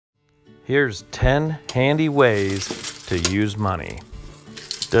Here's 10 handy ways to use money.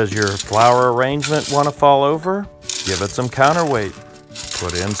 Does your flower arrangement want to fall over? Give it some counterweight.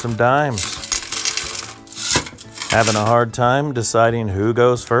 Put in some dimes. Having a hard time deciding who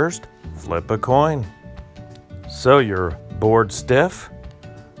goes first? Flip a coin. So you're bored stiff?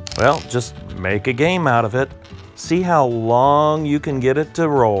 Well, just make a game out of it. See how long you can get it to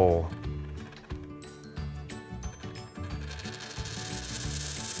roll.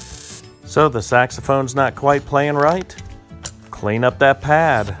 So the saxophone's not quite playing right? Clean up that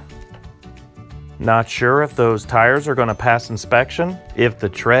pad. Not sure if those tires are going to pass inspection? If the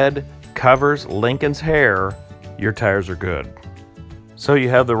tread covers Lincoln's hair, your tires are good. So you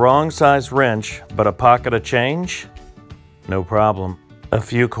have the wrong size wrench, but a pocket of change? No problem. A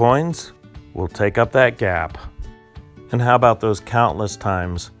few coins will take up that gap. And how about those countless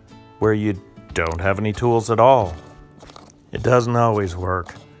times where you don't have any tools at all? It doesn't always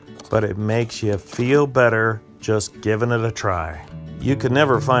work, but it makes you feel better just giving it a try. You can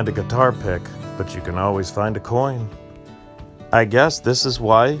never find a guitar pick, but you can always find a coin. I guess this is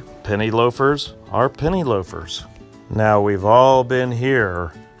why penny loafers are penny loafers. Now we've all been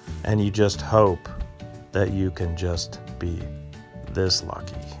here, and you just hope that you can just be this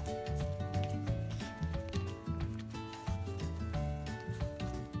lucky.